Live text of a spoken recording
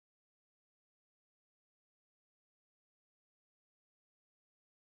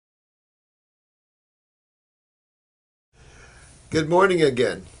Good morning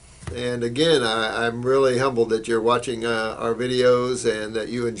again. And again, I'm really humbled that you're watching our videos and that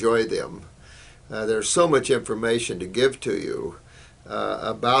you enjoy them. There's so much information to give to you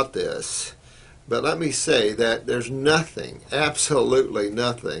about this. But let me say that there's nothing, absolutely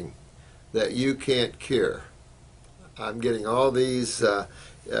nothing, that you can't cure. I'm getting all these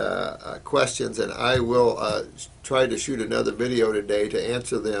questions, and I will try to shoot another video today to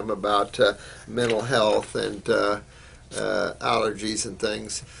answer them about mental health and allergies and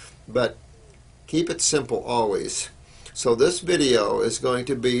things. But keep it simple always. So this video is going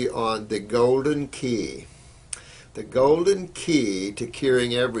to be on the golden key. The golden key to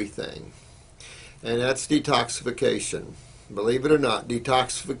curing everything. And that's detoxification. Believe it or not,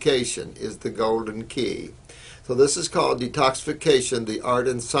 detoxification is the golden key. So this is called detoxification, the art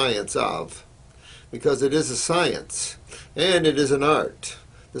and science of, because it is a science and it is an art.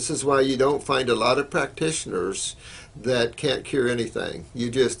 This is why you don't find a lot of practitioners that can't cure anything.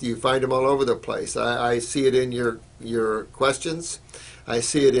 You find them all over the place. I see it in your questions. I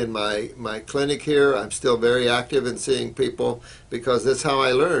see it in my clinic here. I'm still very active in seeing people because that's how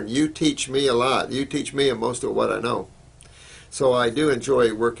I learn. You teach me a lot. You teach me most of what I know. So I do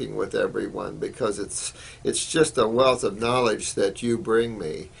enjoy working with everyone because it's just a wealth of knowledge that you bring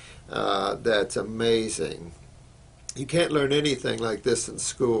me that's amazing. You can't learn anything like this in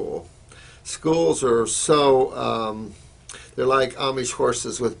school. Schools are so, they're like Amish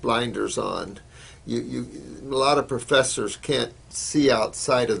horses with blinders on. A lot of professors can't see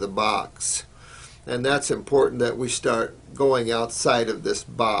outside of the box. And that's important that we start going outside of this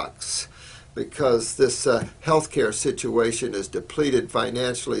box, because this healthcare situation has depleted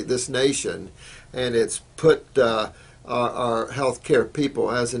financially this nation, and it's put our healthcare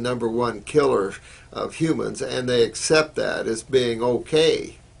people as the #1 killer of humans, and they accept that as being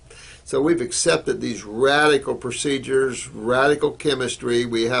okay. So we've accepted these radical procedures, radical chemistry.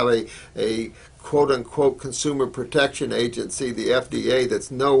 We have a quote-unquote consumer protection agency, the FDA,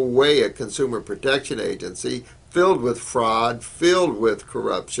 that's no way a consumer protection agency, filled with fraud, filled with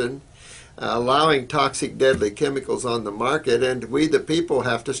corruption, allowing toxic, deadly chemicals on the market, and we, the people,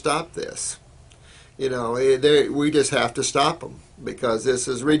 have to stop this. You know, we just have to stop them because this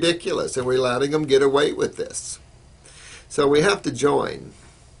is ridiculous, and we're letting them get away with this. So we have to join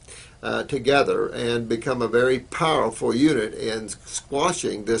together and become a very powerful unit in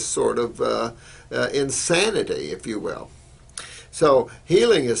squashing this sort of insanity, if you will. So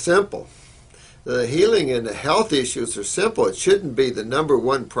healing is simple. The healing and the health issues are simple. It shouldn't be the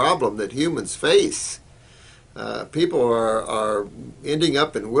 #1 problem that humans face. People are ending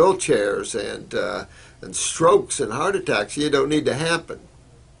up in wheelchairs and strokes and heart attacks. You don't need to happen.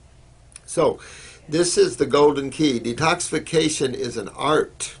 So this is the golden key. Detoxification is an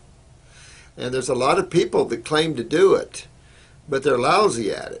art. And there's a lot of people that claim to do it, but they're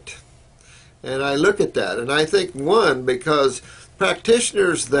lousy at it. And I look at that, and I think, one, because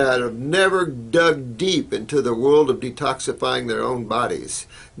practitioners that have never dug deep into the world of detoxifying their own bodies,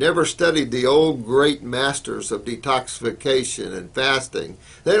 never studied the old great masters of detoxification and fasting,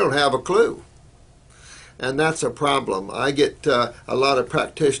 they don't have a clue. And that's a problem. I get a lot of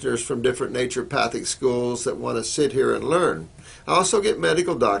practitioners from different naturopathic schools that want to sit here and learn. I also get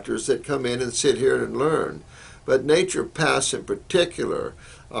medical doctors that come in and sit here and learn. But naturopaths in particular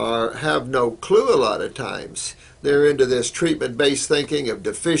have no clue a lot of times. They're into this treatment-based thinking of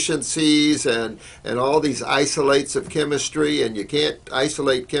deficiencies and all these isolates of chemistry, and you can't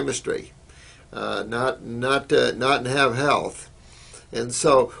isolate chemistry, not and have health. And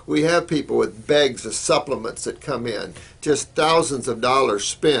so we have people with bags of supplements that come in, just thousands of dollars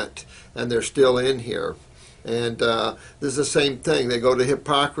spent, and they're still in here. And this is the same thing. They go to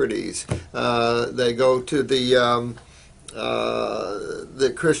Hippocrates. They go to the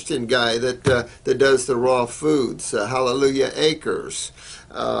Christian guy that does the raw foods, Hallelujah Acres.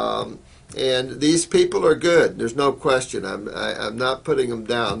 And these people are good. There's no question. I'm not putting them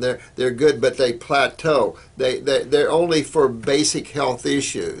down. They're good, but they plateau. They're only for basic health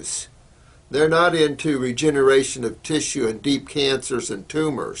issues. They're not into regeneration of tissue and deep cancers and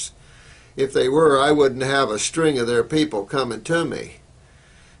tumors. If they were, I wouldn't have a string of their people coming to me.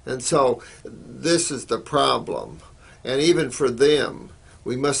 And so this is the problem. And even for them,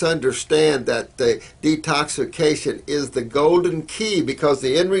 we must understand that the detoxification is the golden key, because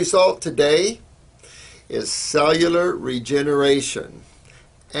the end result today is cellular regeneration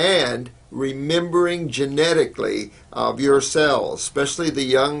and remembering genetically of your cells, especially the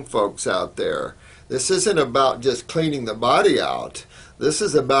young folks out there. This isn't about just cleaning the body out. This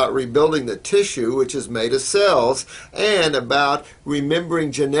is about rebuilding the tissue, which is made of cells, and about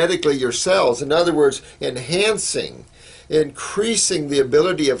remembering genetically your cells. In other words, enhancing increasing the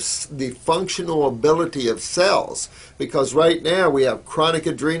ability of the functional ability of cells. Because right now we have chronic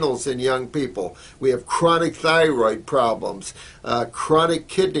adrenals in young people. We have chronic thyroid problems, chronic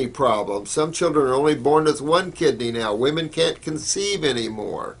kidney problems. Some children are only born with one kidney now. Women can't conceive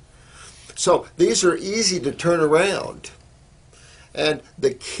anymore. So these are easy to turn around. And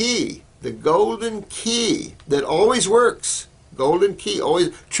the key, the golden key that always works, golden key, always,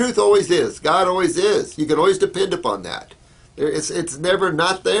 truth always is, God always is. You can always depend upon that. It's never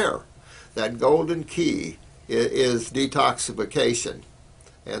not there. That golden key is detoxification.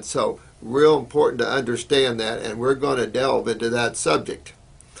 And so real important to understand that, and we're going to delve into that subject.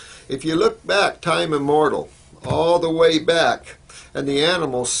 If you look back, time immortal, all the way back, and the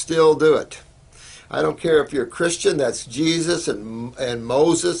animals still do it. I don't care if you're a Christian, that's Jesus and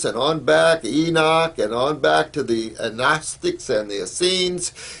Moses and on back, Enoch, and on back to the Gnostics and the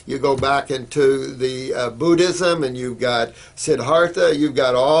Essenes. You go back into the Buddhism, and you've got Siddhartha, you've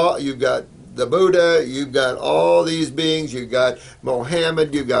got the Buddha, you've got all these beings, you've got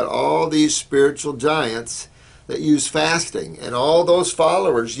Mohammed, you've got all these spiritual giants that use fasting, and all those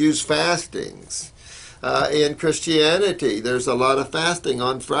followers use fastings. In Christianity, there's a lot of fasting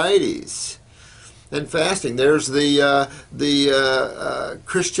on Fridays. And fasting, there's the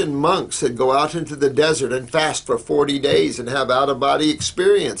Christian monks that go out into the desert and fast for 40 days and have out-of-body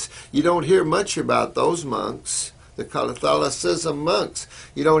experience. You don't hear much about those monks, the Catholicism monks.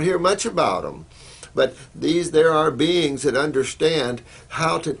 You don't hear much about them. But there are beings that understand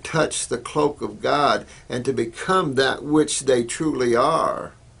how to touch the cloak of God and to become that which they truly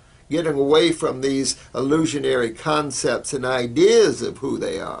are, getting away from these illusionary concepts and ideas of who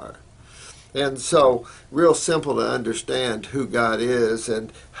they are. And so, real simple to understand who God is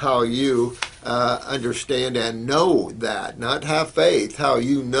and how you understand and know that, not have faith, how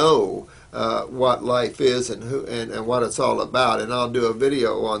you know what life is and what it's all about. And I'll do a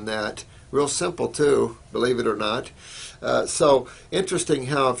video on that. Real simple too, believe it or not. So interesting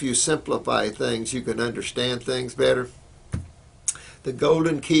how if you simplify things, you can understand things better. The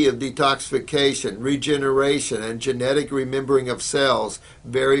golden key of detoxification, regeneration, and genetic remembering of cells,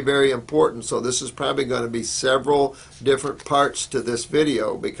 very, very important. So this is probably going to be several different parts to this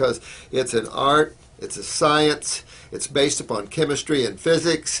video because it's an art, it's a science, it's based upon chemistry and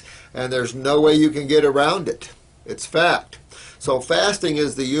physics, and there's no way you can get around it. It's fact. So fasting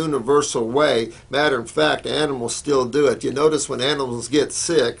is the universal way. Matter of fact, animals still do it. You notice when animals get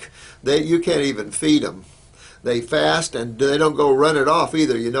sick, you can't even feed them. They fast and they don't go run it off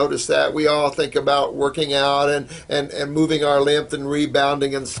either. You notice that? We all think about working out and moving our lymph and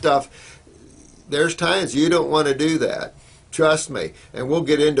rebounding and stuff. There's times you don't want to do that. Trust me. And we'll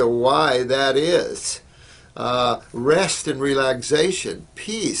get into why that is. Rest and relaxation,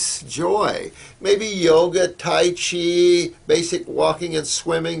 peace, joy, maybe yoga, tai chi, basic walking and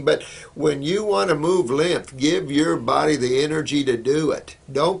swimming, but when you want to move lymph, give your body the energy to do it.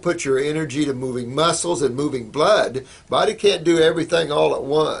 Don't put your energy to moving muscles and moving blood. Body can't do everything all at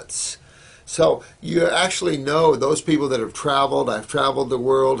once. So you actually know those people that have traveled. I've traveled the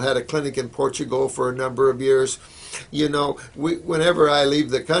world, had a clinic in Portugal for a number of years. You know, whenever I leave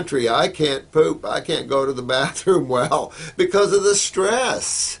the country, I can't poop. I can't go to the bathroom well because of the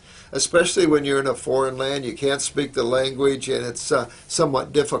stress. Especially when you're in a foreign land, you can't speak the language and it's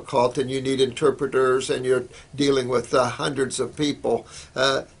somewhat difficult and you need interpreters and you're dealing with hundreds of people.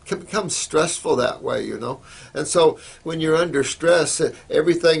 It can become stressful that way, you know. And so when you're under stress,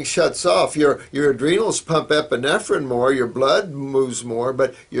 everything shuts off. Your adrenals pump epinephrine more, your blood moves more,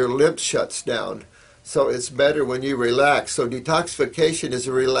 but your lymph shuts down. So it's better when you relax. So detoxification is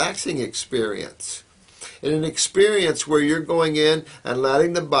a relaxing experience. And an experience where you're going in and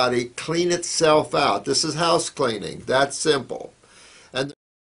letting the body clean itself out. This is house cleaning. That's simple.